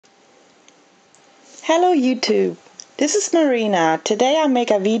Hello YouTube, this is Marina. Today I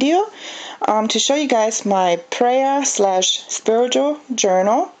make a video to show you guys my prayer/spiritual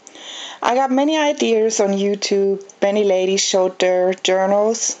journal. I got many ideas on YouTube. Many ladies showed their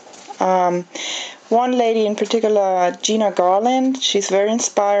journals. One lady in particular, Gina Garland, she's very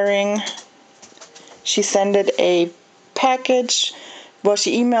inspiring. She sent it a package. Well,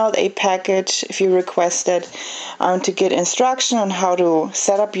 she emailed a package if you requested to get instruction on how to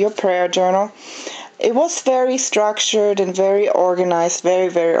set up your prayer journal. It was very structured and very organized,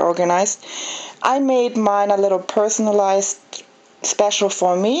 very organized. I made mine a little personalized, special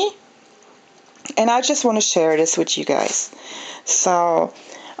for me, and I just want to share this with you guys. So,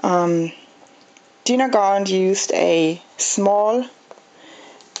 Gina Garland used a small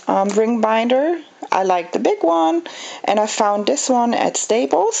ring binder. I like the big one, and I found this one at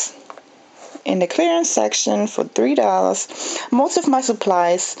Staples in the clearance section for $3. Most of my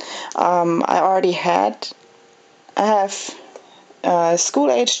supplies I already had. I have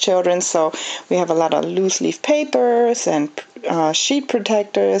school-age children, so we have a lot of loose leaf papers and sheet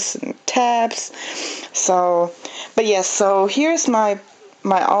protectors and tabs. So here's my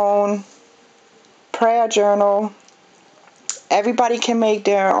own prayer journal. Everybody can make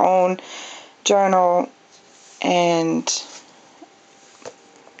their own journal, and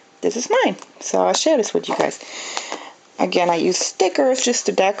this is mine, so I'll share this with you guys. Again, I use stickers just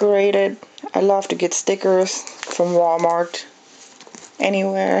to decorate it. I love to get stickers from Walmart,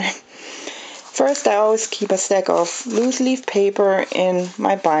 anywhere. First, I always keep a stack of loose leaf paper in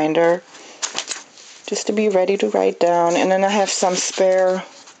my binder, just to be ready to write down. And then I have some spare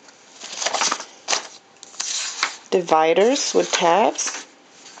dividers with tabs.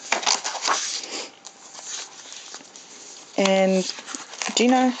 And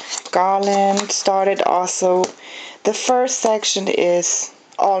Gina Garland started also. The first section is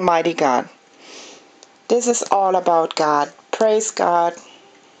Almighty God. This is all about God. Praise God.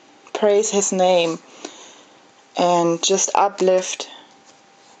 Praise His name. And just uplift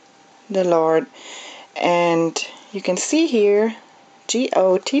the Lord. And you can see here,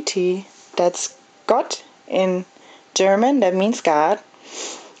 G-O-T-T. That's Gott in German. That means God.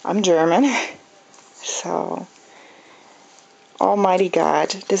 I'm German. So, Almighty God.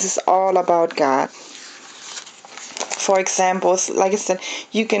 This is all about God. For examples, like I said,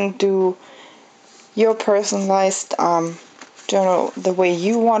 you can do your personalized journal the way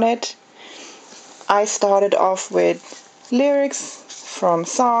you want it. I started off with lyrics from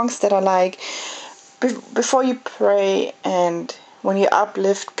songs that I like. Before you pray and when you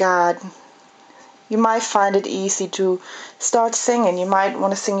uplift God, you might find it easy to start singing. You might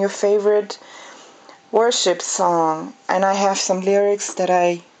want to sing your favorite worship song. And I have some lyrics that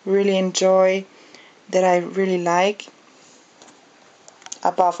I really enjoy, that I really like.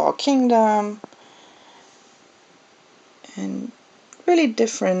 Above All Kingdom, and really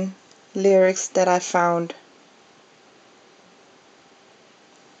different lyrics that I found.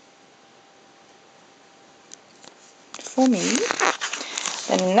 For me.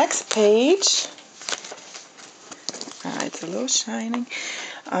 The next page, it's a little shining,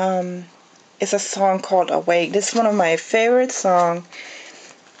 is a song called Awake. This is one of my favorite songs.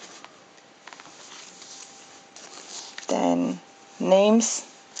 Then names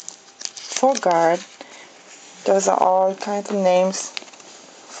for God. Those are all kinds of names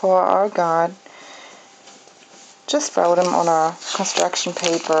for our God. Just wrote them on a construction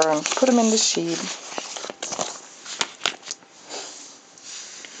paper and put them in the sheet.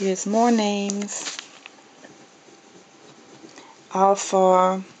 Here's more names.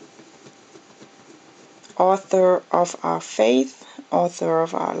 Alpha, author of our faith, author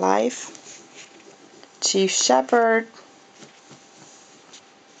of our life. Chief Shepherd,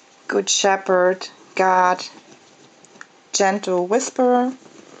 Good Shepherd, God, Gentle Whisperer,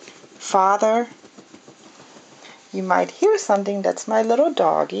 Father. You might hear something. That's my little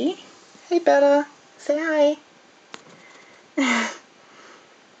doggy. Hey Bella, say hi.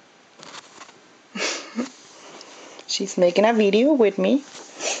 She's making a video with me.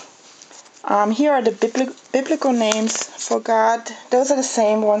 Here are the biblical names for God. Those are the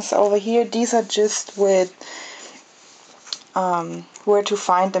same ones over here. These are just with where to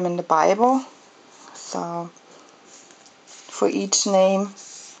find them in the Bible. So for each name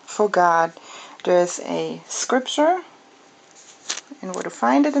for God, there's a scripture and where to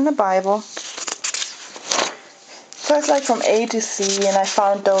find it in the Bible. So it's like from A to C, and I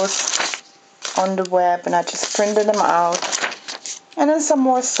found those on the web and I just printed them out. And then some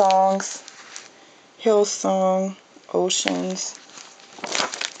more songs. Hillsong, Oceans,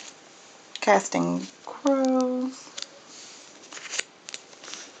 Casting Crows,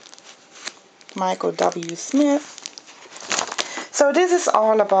 Michael W. Smith. So this is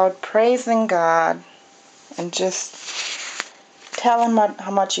all about praising God and just tell him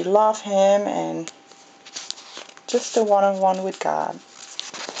how much you love him and just a one-on-one with God.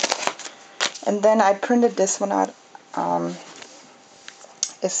 And then I printed this one out.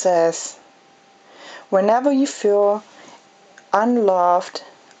 It says, whenever you feel unloved,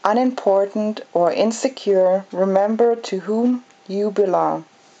 unimportant, or insecure, remember to whom you belong.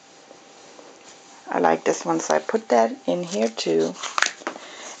 I like this one, so I put that in here too.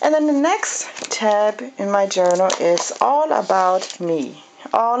 And then the next tab in my journal is all about me.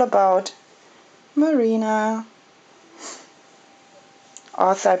 All about Marina.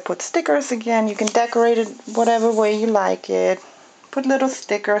 Also, I put stickers again. You can decorate it whatever way you like it. Put little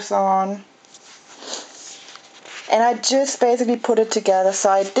stickers on. And I just basically put it together, so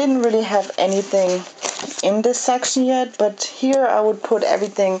I didn't really have anything in this section yet, but here I would put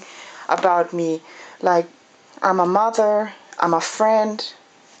everything about me. Like, I'm a mother, I'm a friend,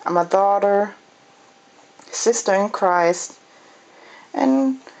 I'm a daughter, sister in Christ,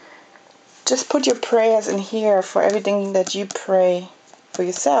 and just put your prayers in here for everything that you pray for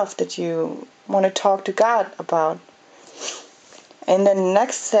yourself, that you want to talk to God about. And then the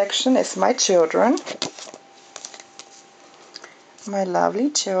next section is my children. My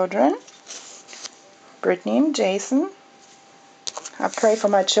lovely children, Brittany and Jason. I pray for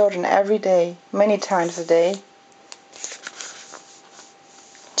my children every day, many times a day.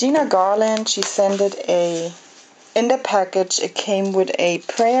 Gina Garland, she sent it in the package, it came with a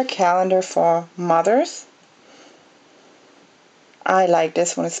prayer calendar for mothers. I like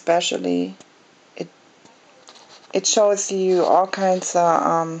this one especially. It shows you all kinds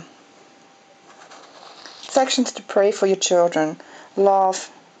of sections to pray for your children. Love,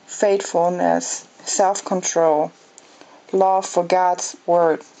 faithfulness, self-control, love for God's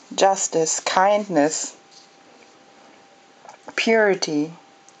word, justice, kindness, purity,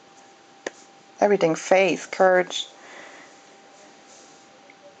 everything, faith, courage.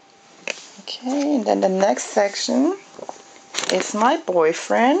 Okay, and then the next section is my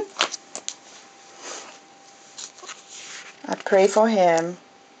boyfriend. I pray for him.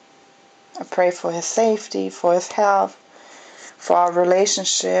 I pray for his safety, for his health, for our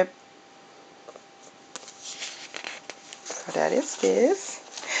relationship. So that is this.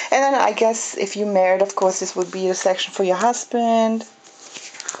 And then I guess if you're married, of course, this would be a section for your husband.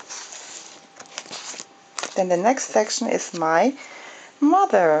 Then the next section is my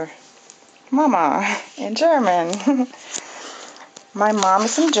mother. Mama in German. My mom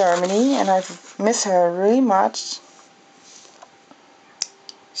is in Germany and I miss her really much.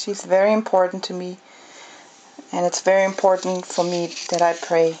 She's very important to me, and it's very important for me that I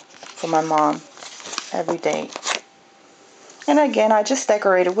pray for my mom every day. And again, I just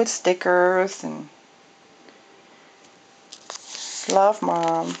decorated with stickers and love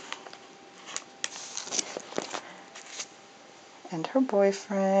mom and her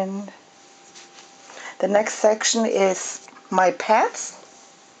boyfriend. The next section is my pets,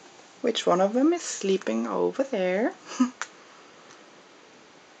 which one of them is sleeping over there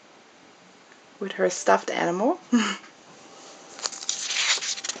with her stuffed animal.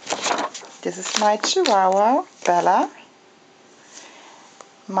 This is my Chihuahua, Bella,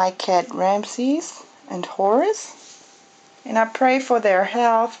 my cat Ramses and Horace, and I pray for their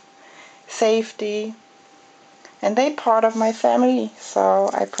health, safety, and they're part of my family, so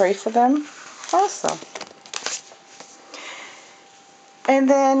I pray for them also. And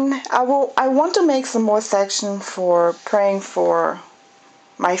then I want to make some more section for praying for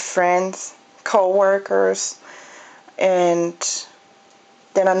my friends, co-workers, and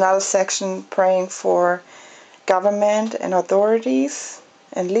then another section praying for government and authorities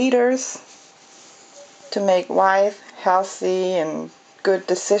and leaders to make wise, healthy, and good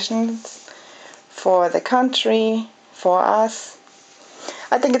decisions for the country, for us.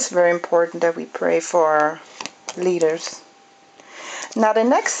 I think it's very important that we pray for our leaders. Now the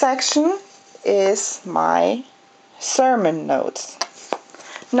next section is my sermon notes.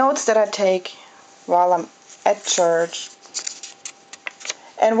 Notes that I take while I'm at church.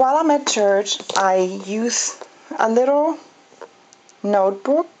 And while I'm at church, I use a little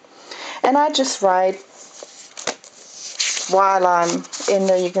notebook and I just write while I'm in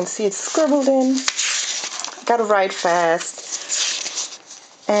there. You can see it's scribbled in. Gotta write fast.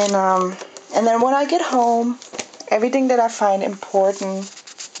 And then when I get home, everything that I find important,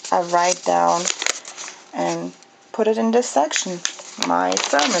 I write down and put it in this section, my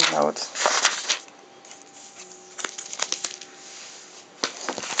sermon notes.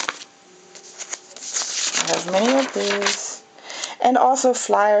 I have many of these. And also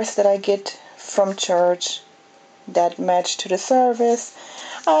flyers that I get from church that match to the service.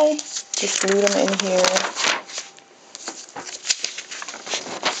 I just glue them in here.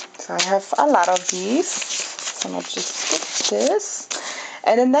 So I have a lot of these. So I'm going to just skip this.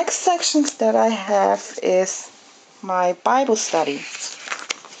 And the next section that I have is my Bible study.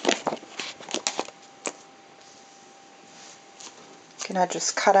 And I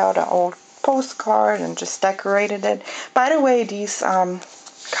just cut out an old postcard and just decorated it. By the way, these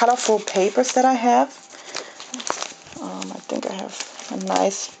colorful papers that I have, I think I have a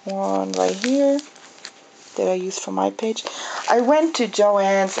nice one right here that I use for my page. I went to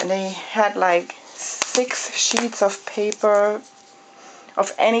Joann's and they had like 6 sheets of paper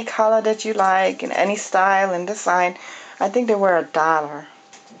of any color that you like, in any style and design. I think they were $1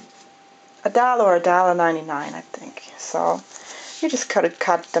 or $1.99, I think. So you just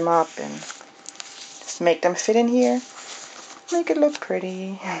cut them up and just make them fit in here. Make it look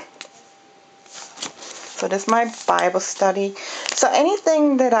pretty. So this is my Bible study. So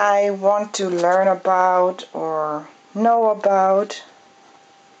anything that I want to learn about or know about,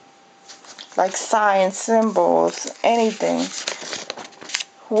 like signs, symbols, anything,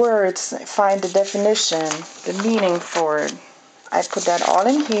 words, find the definition, the meaning for it. I put that all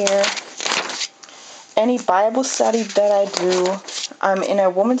in here. Any Bible study that I do, I'm in a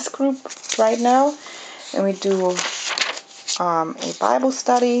women's group right now, and we do a Bible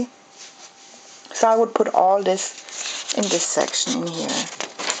study. So I would put all this in this section in here.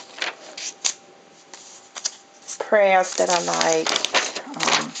 Prayers that I like.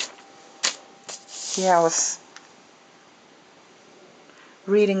 I was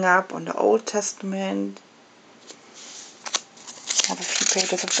reading up on the Old Testament. I have a few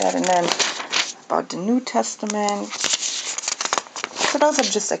pages of that, and then about the New Testament. So those are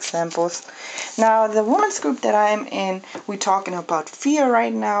just examples. Now, the women's group that I'm in, we're talking about fear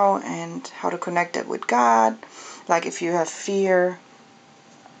right now and how to connect it with God. Like if you have fear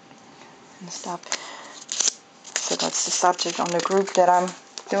and stuff. So that's the subject on the group that I'm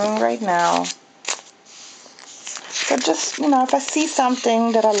doing right now. So just, if I see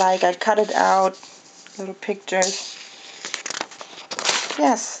something that I like, I cut it out, little pictures.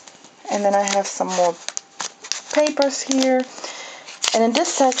 Yes. And then I have some more papers here. And in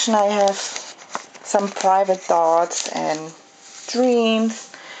this section I have some private thoughts and dreams.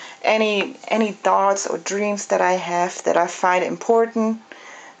 Any thoughts or dreams that I have that I find important,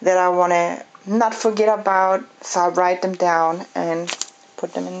 that I want to not forget about. So I write them down and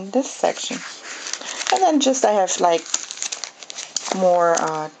put them in this section. And then just I have like more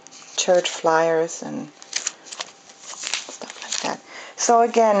church flyers and stuff like that. So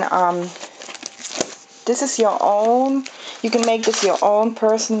again, this is your own. You can make this your own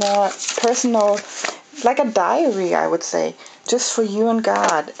personal, like a diary, I would say, just for you and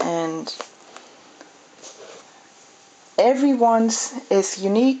God. And everyone's is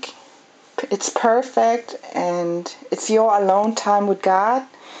unique. It's perfect, and it's your alone time with God.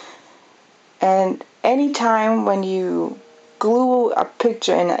 And anytime when you glue a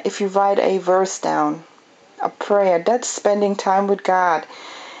picture and if you write a verse down, a prayer, that's spending time with God.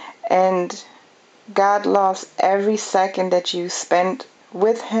 And God loves every second that you spend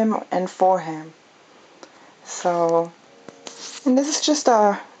with Him and for Him. So, and this is just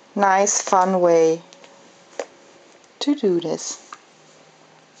a nice, fun way to do this.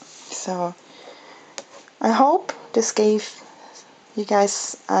 So, I hope this gave you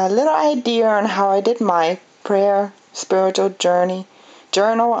guys a little idea on how I did my prayer, spiritual journal,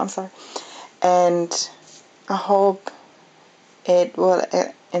 and I hope it will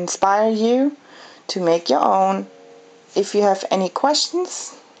inspire you to make your own. If you have any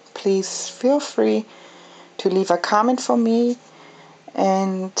questions, please feel free to leave a comment for me.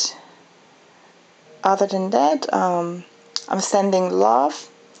 And other than that, I'm sending love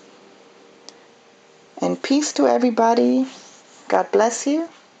and peace to everybody. God bless you.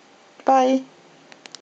 Bye.